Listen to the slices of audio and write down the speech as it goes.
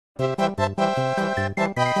Hey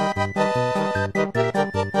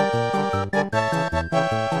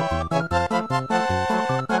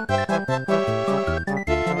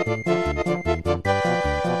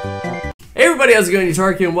everybody, how's it going?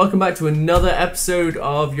 Utorak here, and welcome back to another episode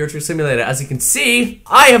of Euro Truck Simulator. As you can see,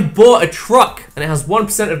 I have bought a truck, and it has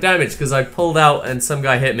 1% of damage because I pulled out and some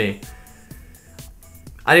guy hit me.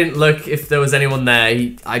 I didn't look if there was anyone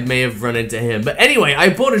there. I may have run into him. But anyway,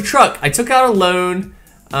 I bought a truck. I took out a loan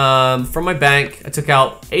from my bank. I took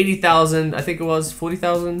out 80,000, I think it was,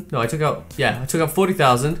 40,000? No, I took out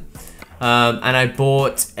 40,000. And I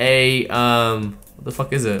bought a, what the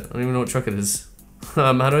fuck is it? I don't even know what truck it is.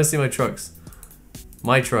 How do I see my trucks?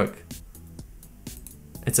 My truck.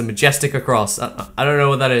 It's a Majestic Across. I don't know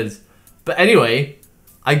what that is. But anyway,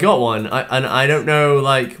 I got one. And I don't know,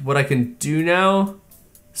 like, what I can do now.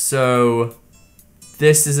 So,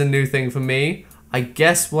 this is a new thing for me. I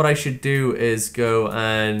guess what I should do is go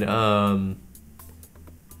and,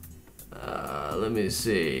 let me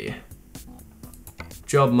see.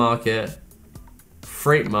 Job market.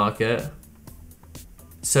 Freight market.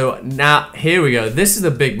 So now, here we go. This is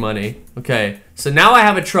the big money. Okay, so now I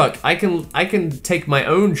have a truck. I can take my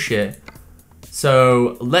own shit.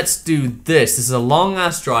 So let's do this. This is a long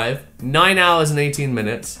ass drive, 9 hours and 18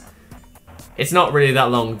 minutes. It's not really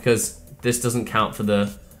that long because this doesn't count for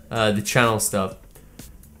the channel stuff.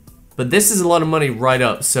 But this is a lot of money right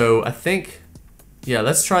up. So I think, yeah,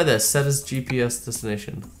 let's try this. Set as GPS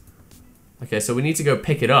destination. Okay, so we need to go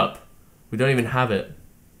pick it up. We don't even have it.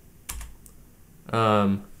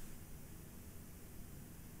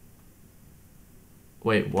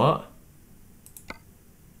 Wait, what?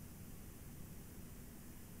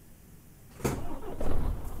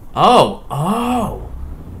 Oh!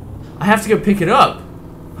 I have to go pick it up.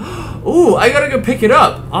 Ooh, I gotta go pick it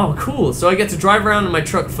up. Oh, cool. So I get to drive around in my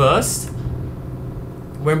truck first.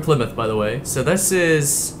 We're in Plymouth, by the way. So this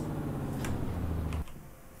is...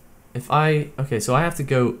 Okay, so I have to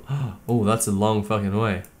go... Oh, that's a long fucking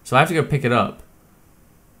way. So I have to go pick it up.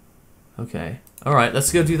 Okay. Alright,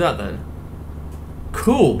 let's go do that then.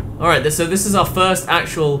 Cool. Alright, so this is our first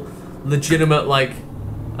actual legitimate, like,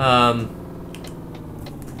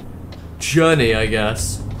 journey, I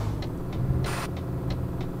guess.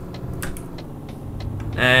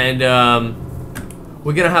 And,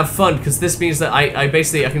 we're gonna have fun, because this means that I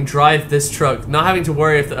basically, I can drive this truck, not having to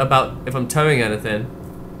worry about if I'm towing anything.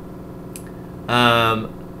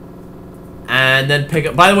 And then pick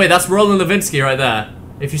up, by the way, that's Roland Levinsky right there.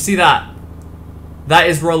 If you see that, that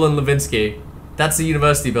is Roland Levinsky. That's the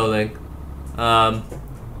university building.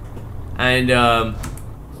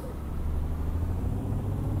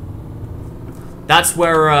 That's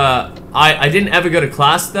where, I didn't ever go to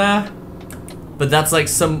class there, but that's like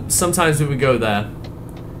sometimes we would go there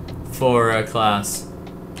for class.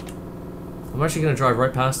 I'm actually gonna drive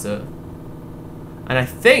right past it. And I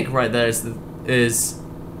think right there is this,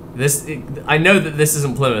 I know that this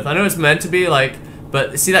isn't Plymouth. I know it's meant to be, like,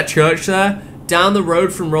 but see that church there? Down the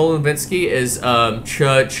road from Roland Levinsky is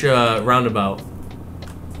Church Roundabout.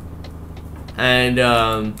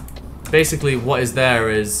 And basically what is there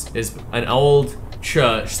is an old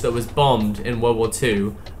church that was bombed in World War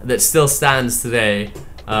II that still stands today.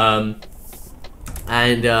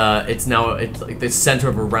 It's now like the center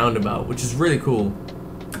of a roundabout, which is really cool.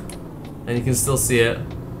 And you can still see it.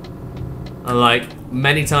 And like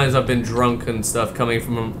many times I've been drunk and stuff coming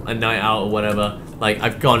from a night out or whatever. Like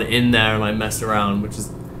I've gone in there and like messed around, which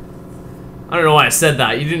is, I don't know why I said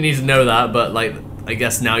that. You didn't need to know that, but like I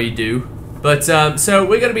guess now you do. But so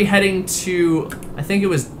we're gonna be heading to, I think it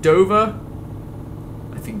was Dover.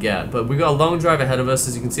 I forget, but we got a long drive ahead of us.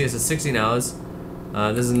 As you can see, it's at 16 hours.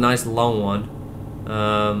 This is a nice long one.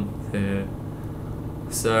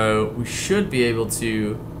 So we should be able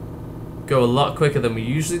to go a lot quicker than we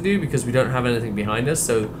usually do because we don't have anything behind us.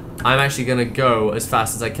 So I'm actually gonna go as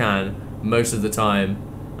fast as I can most of the time,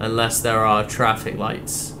 unless there are traffic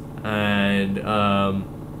lights and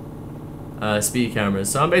speed cameras.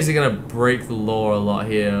 So I'm basically gonna break the law a lot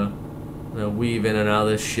here. I'm gonna weave in and out of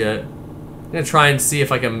this shit. I'm gonna try and see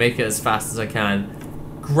if I can make it as fast as I can.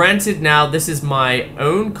 Granted, now this is my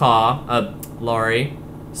own car, lorry,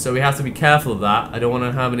 so we have to be careful of that. I don't want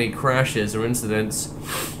to have any crashes or incidents.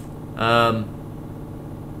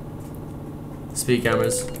 Speed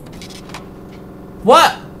cameras.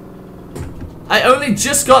 What? I only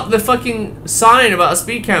just got the fucking sign about a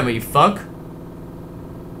speed camera, you fuck.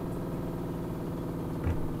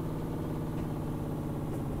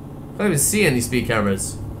 I don't even see any speed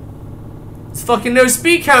cameras. There's fucking no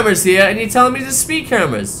speed cameras here, and you're telling me there's speed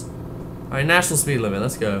cameras. Alright, national speed limit,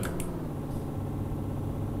 let's go.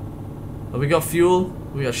 Oh, we got fuel.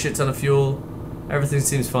 We got a shit ton of fuel. Everything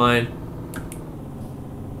seems fine.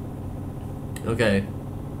 Okay.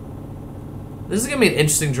 This is gonna be an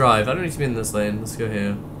interesting drive. I don't need to be in this lane. Let's go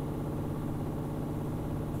here.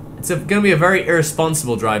 It's gonna be a very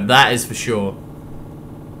irresponsible drive, that is for sure.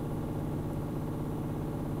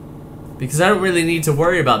 Because I don't really need to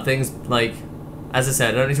worry about things like, as I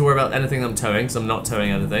said, I don't need to worry about anything I'm towing, because I'm not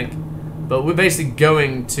towing anything. But we're basically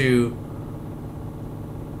going to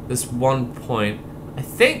this one point. I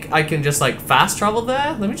think I can just like fast travel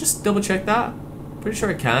there. Let me just double check that. Pretty sure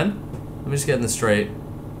I can. Let me just get in this straight.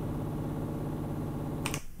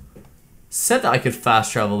 Said that I could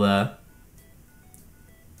fast travel there.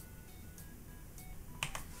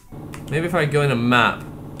 Maybe if I go in a map.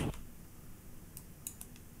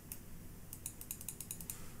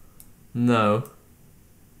 No.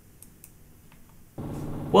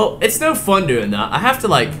 Well, it's no fun doing that. I have to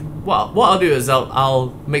like, what I'll do is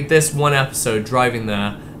I'll make this one episode driving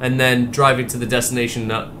there, and then driving to the destination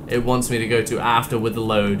that it wants me to go to after with the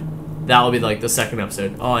load. That'll be like the second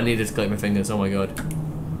episode. Oh, I needed to click my fingers. Oh my god.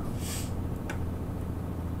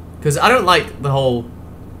 Because I don't like the whole,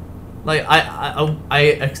 like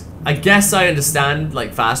I guess I understand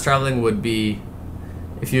like fast traveling would be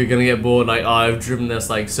if you're gonna get bored, like, oh, I've driven this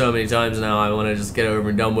like so many times now, I want to just get over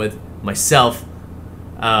and done with myself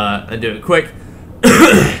and do it quick.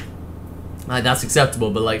 Like, that's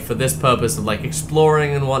acceptable, but like for this purpose of like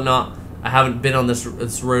exploring and whatnot, I haven't been on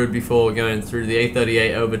this road before, going through the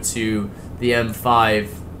A38 over to the M5.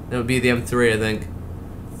 That would be the M3, I think,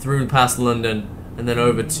 through past London, and then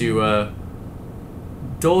over to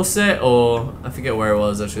Dorset, or I forget where it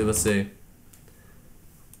was actually. Let's see.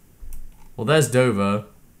 Well, there's Dover.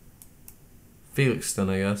 Felixstowe,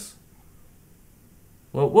 I guess.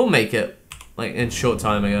 Well, we'll make it like in short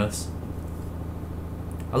time, I guess.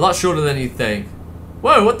 A lot shorter than you think.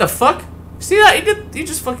 Whoa, what the fuck? See that? He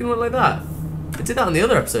just fucking went like that. I did that on the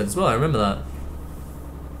other episode as well, I remember that.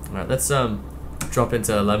 Alright, let's drop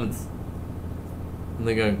into 11th. And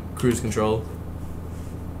then go cruise control.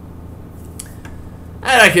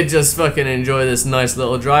 And I could just fucking enjoy this nice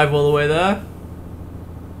little drive all the way there.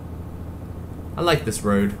 I like this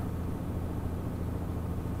road.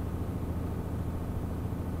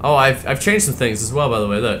 Oh, I've changed some things as well, by the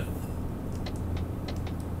way, look.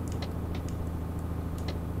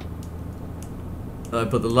 I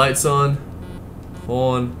put the lights on,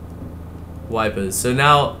 horn, wipers. So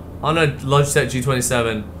now, on a Logitech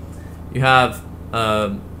G27, you have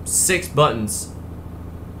 6 buttons,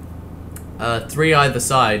 3 either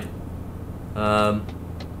side, and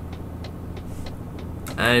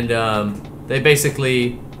they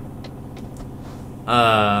basically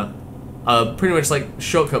are pretty much like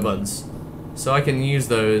shortcut buttons. So I can use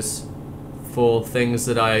those for things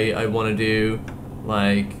that I want to do,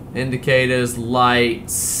 like indicators,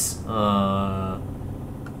 lights,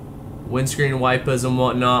 windscreen wipers and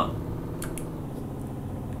whatnot,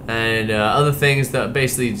 and other things that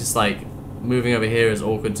basically just like moving over here is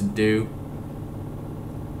awkward to do.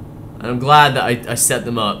 And I'm glad that I set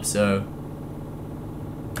them up, so.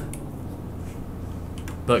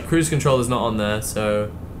 But cruise control is not on there,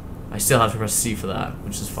 so I still have to press C for that,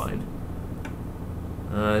 which is fine.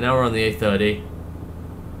 Now we're on the A30.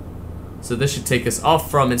 So this should take us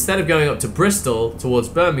off from, instead of going up to Bristol towards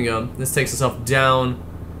Birmingham, this takes us off down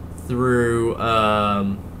through,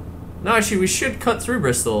 no, actually we should cut through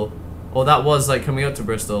Bristol. Or that was like coming up to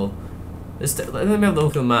Bristol. Let me have a look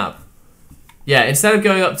at the map. Yeah, instead of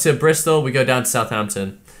going up to Bristol, we go down to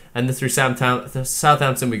Southampton. And then through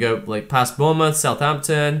Southampton we go like past Bournemouth,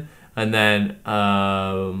 Southampton, and then,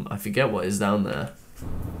 I forget what is down there.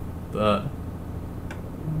 But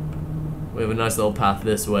we have a nice little path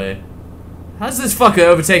this way. How's this fucker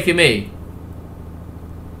overtaking me?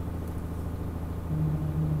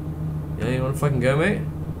 Yeah, you wanna fucking go, mate?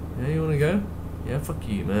 Yeah, you wanna go? Yeah, fuck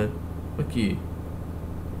you, man. Fuck you.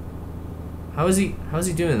 How is he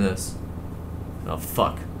doing this? Oh,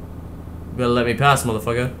 fuck. You better let me pass,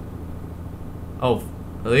 motherfucker. Oh,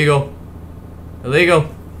 illegal. Illegal.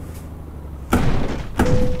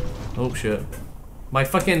 Oh, shit. My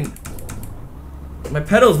pedals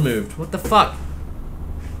moved. What the fuck?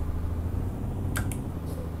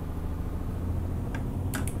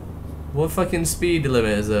 What fucking speed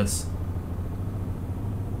limit is this?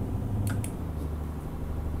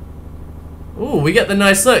 Ooh, we get the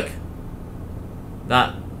nice look.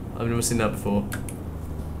 That, I've never seen that before.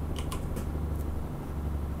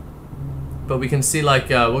 But we can see like,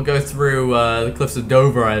 we'll go through the cliffs of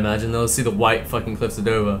Dover, I imagine. They'll see the white fucking cliffs of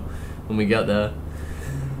Dover when we get there.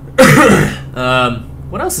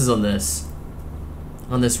 What else is on this?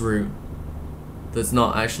 On this route? That's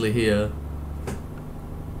not actually here.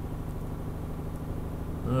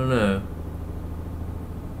 don't know.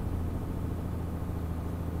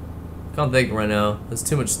 Can't think right now. There's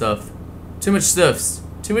too much stuff. Too much stuffs.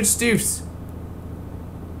 Too much stoofs.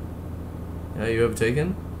 Are you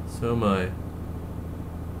overtaken? So am I.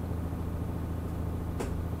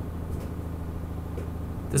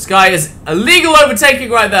 This guy is illegal overtaking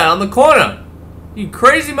right there on the corner. You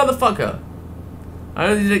crazy motherfucker. I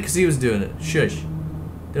only did it because he was doing it. Shush.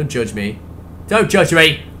 Don't judge me. Don't judge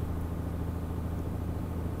me.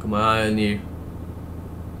 Come on, you.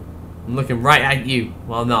 I'm looking right at you.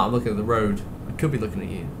 Well, I'm not. I'm looking at the road. I could be looking at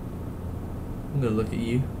you. I'm gonna look at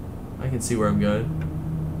you. I can see where I'm going.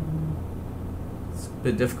 It's a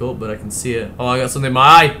bit difficult, but I can see it. Oh, I got something in my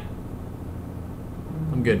eye.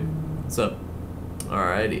 I'm good. What's up?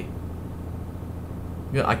 Alrighty.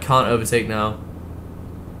 I can't overtake now.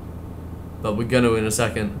 But we're gonna in a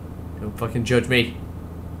second. Don't fucking judge me.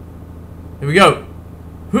 Here we go.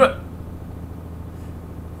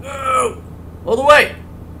 Oh, all the way.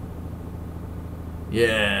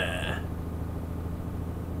 Yeah.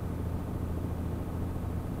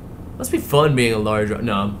 Must be fun being a large.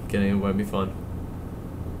 No, I'm kidding. It won't be fun.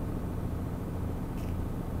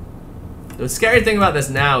 The scary thing about this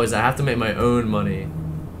now is I have to make my own money.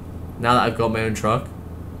 Now that I've got my own truck.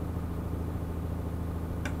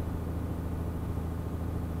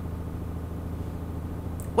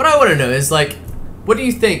 What I want to know is, like, what do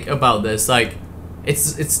you think about this? Like,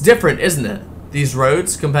 it's different, isn't it? These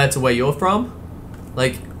roads compared to where you're from.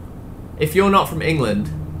 Like, if you're not from England,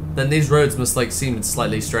 then these roads must, like, seem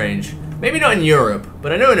slightly strange. Maybe not in Europe,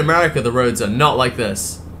 but I know in America the roads are not like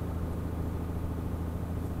this.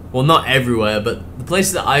 Well, not everywhere, but the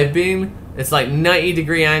places that I've been, it's like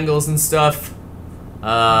 90-degree angles and stuff.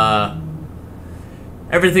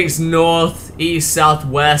 Everything's north, east, south,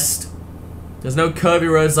 west. There's no curvy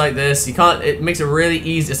roads like this. You can't, it makes it really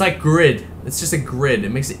easy. It's like grid. It's just a grid. It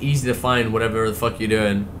makes it easy to find whatever the fuck you're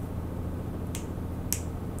doing.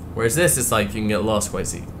 Whereas this, it's like you can get lost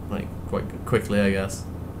quite quickly, I guess.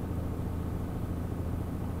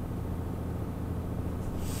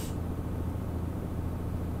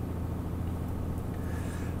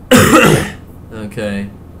 Okay.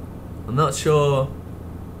 I'm not sure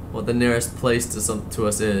what the nearest place to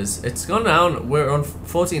us is. It's gone down. We're on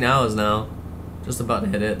 14 hours now. Just about to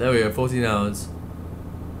hit it. There we go, 14 hours.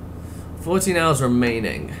 14 hours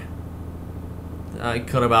remaining. I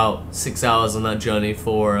cut about 6 hours on that journey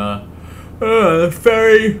for the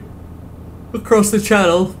ferry across the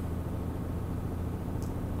channel.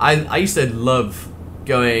 I used to love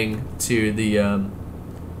going to the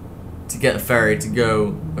to get a ferry to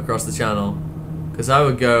go across the channel, because I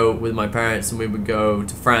would go with my parents and we would go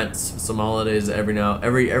to France for some holidays every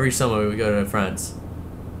summer. We would go to France.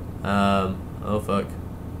 Oh fuck.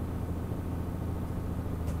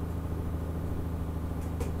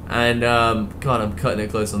 And God, I'm cutting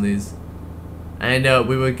it close on these. And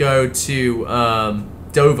we would go to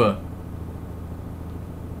Dover.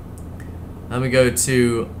 And we go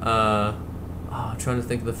to I'm trying to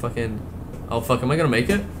think of the fucking. Oh fuck, am I gonna make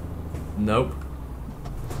it? Nope.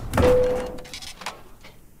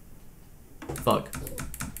 Fuck.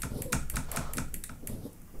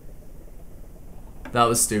 That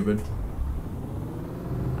was stupid.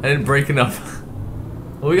 I didn't break enough.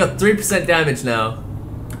 Well, we got 3% damage now.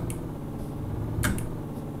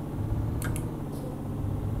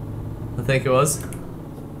 I think it was.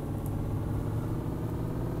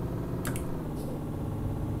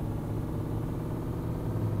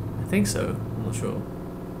 I think so. I'm not sure.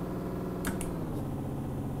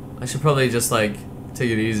 I should probably just, like, take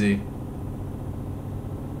it easy.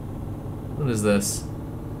 What is this?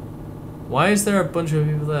 Why is there a bunch of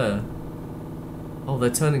people there? Oh,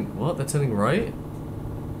 they're turning... What? They're turning right?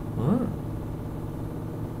 What?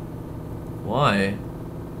 Why?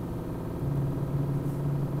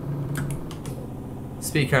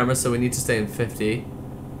 Speed camera, so we need to stay in 50.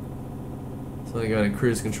 So I'm going to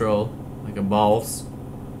cruise control like a boss.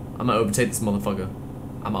 I'm gonna overtake this motherfucker.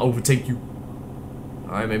 I'm gonna overtake you.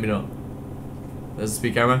 Alright, maybe not. There's the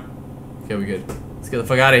speed camera. Okay, we're good. Let's get the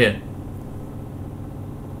fuck out of here.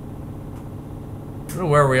 I don't know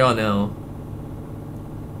where we are now.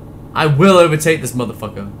 I will overtake this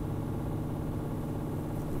motherfucker.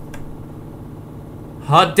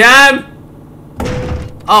 Hot damn!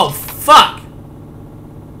 Oh, fuck!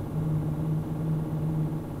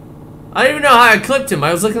 I don't even know how I clipped him.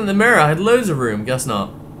 I was looking in the mirror. I had loads of room. Guess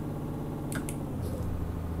not.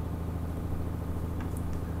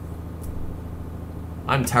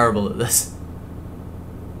 I'm terrible at this.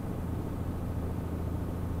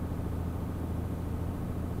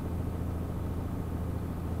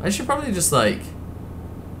 I should probably just, like,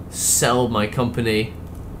 sell my company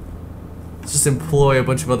Just employ a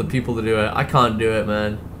bunch of other people to do it. I can't do it,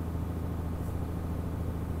 man.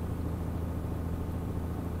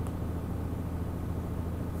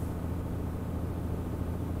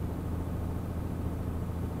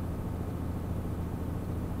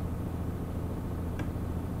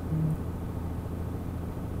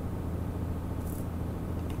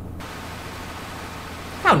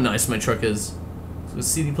 How nice my truck is. With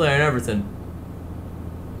CD player and everything.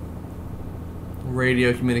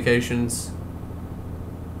 Radio communications.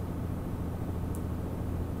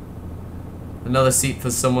 Another seat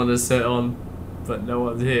for someone to sit on, but no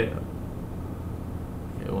one's here.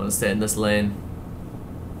 Okay, I want to stay in this lane.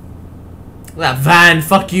 That van,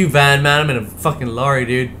 fuck you, van, man. I'm in a fucking lorry,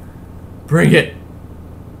 dude. Bring it.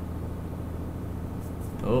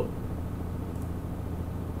 Oh.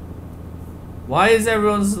 Why is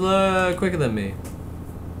everyone quicker than me?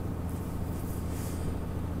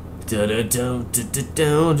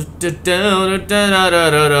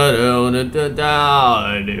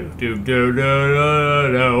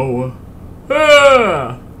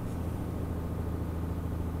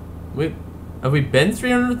 Wait, have we been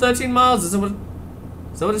 313 miles? Is that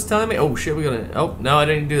what it's telling me? Oh shit, we're gonna. Oh no, I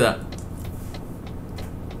didn't do that.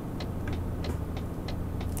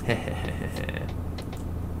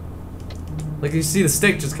 Like you see the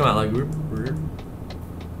stick just come out like. Whoop, whoop.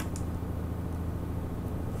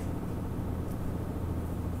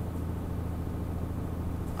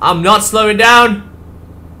 I'm not slowing down.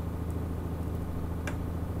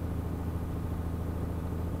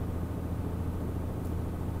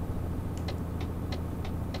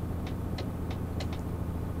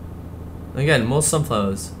 Again, more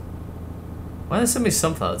sunflowers. Why are there so many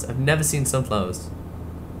sunflowers? I've never seen sunflowers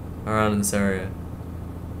around in this area.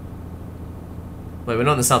 Wait, we're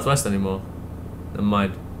not in the southwest anymore. Never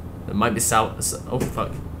mind. It might be south. Oh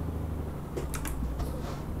fuck.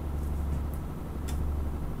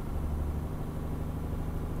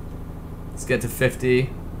 Let's get to 50.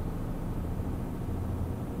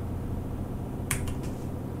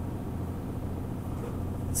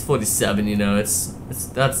 It's 47, you know.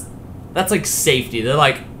 That's like safety. They're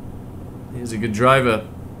like, he's a good driver.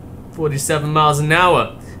 47 miles an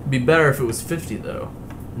hour. It'd be better if it was 50 though.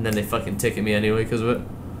 And then they fucking ticket me anyway because of it.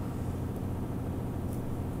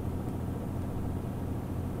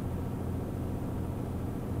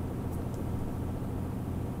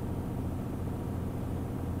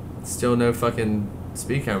 Still no fucking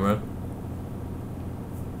speed camera.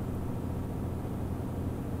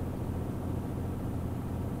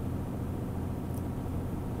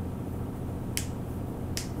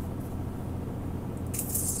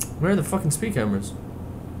 Where are the fucking speed cameras?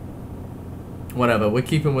 Whatever, we're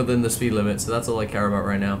keeping within the speed limit, so that's all I care about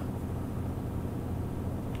right now.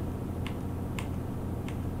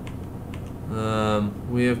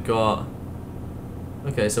 We have got.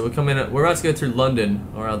 Okay, so we're about to go through London,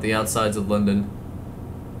 or out the outsides of London.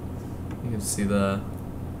 You can see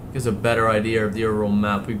gives a better idea of the overall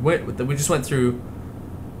map. We just went through,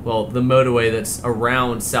 well, the motorway that's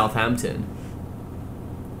around Southampton.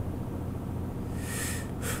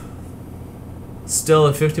 Still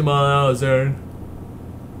a 50-mile-an-hour zone.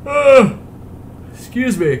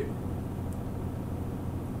 Excuse me.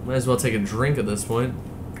 Might as well take a drink at this point.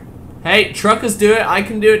 Hey, truckers do it, I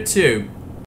can do it too.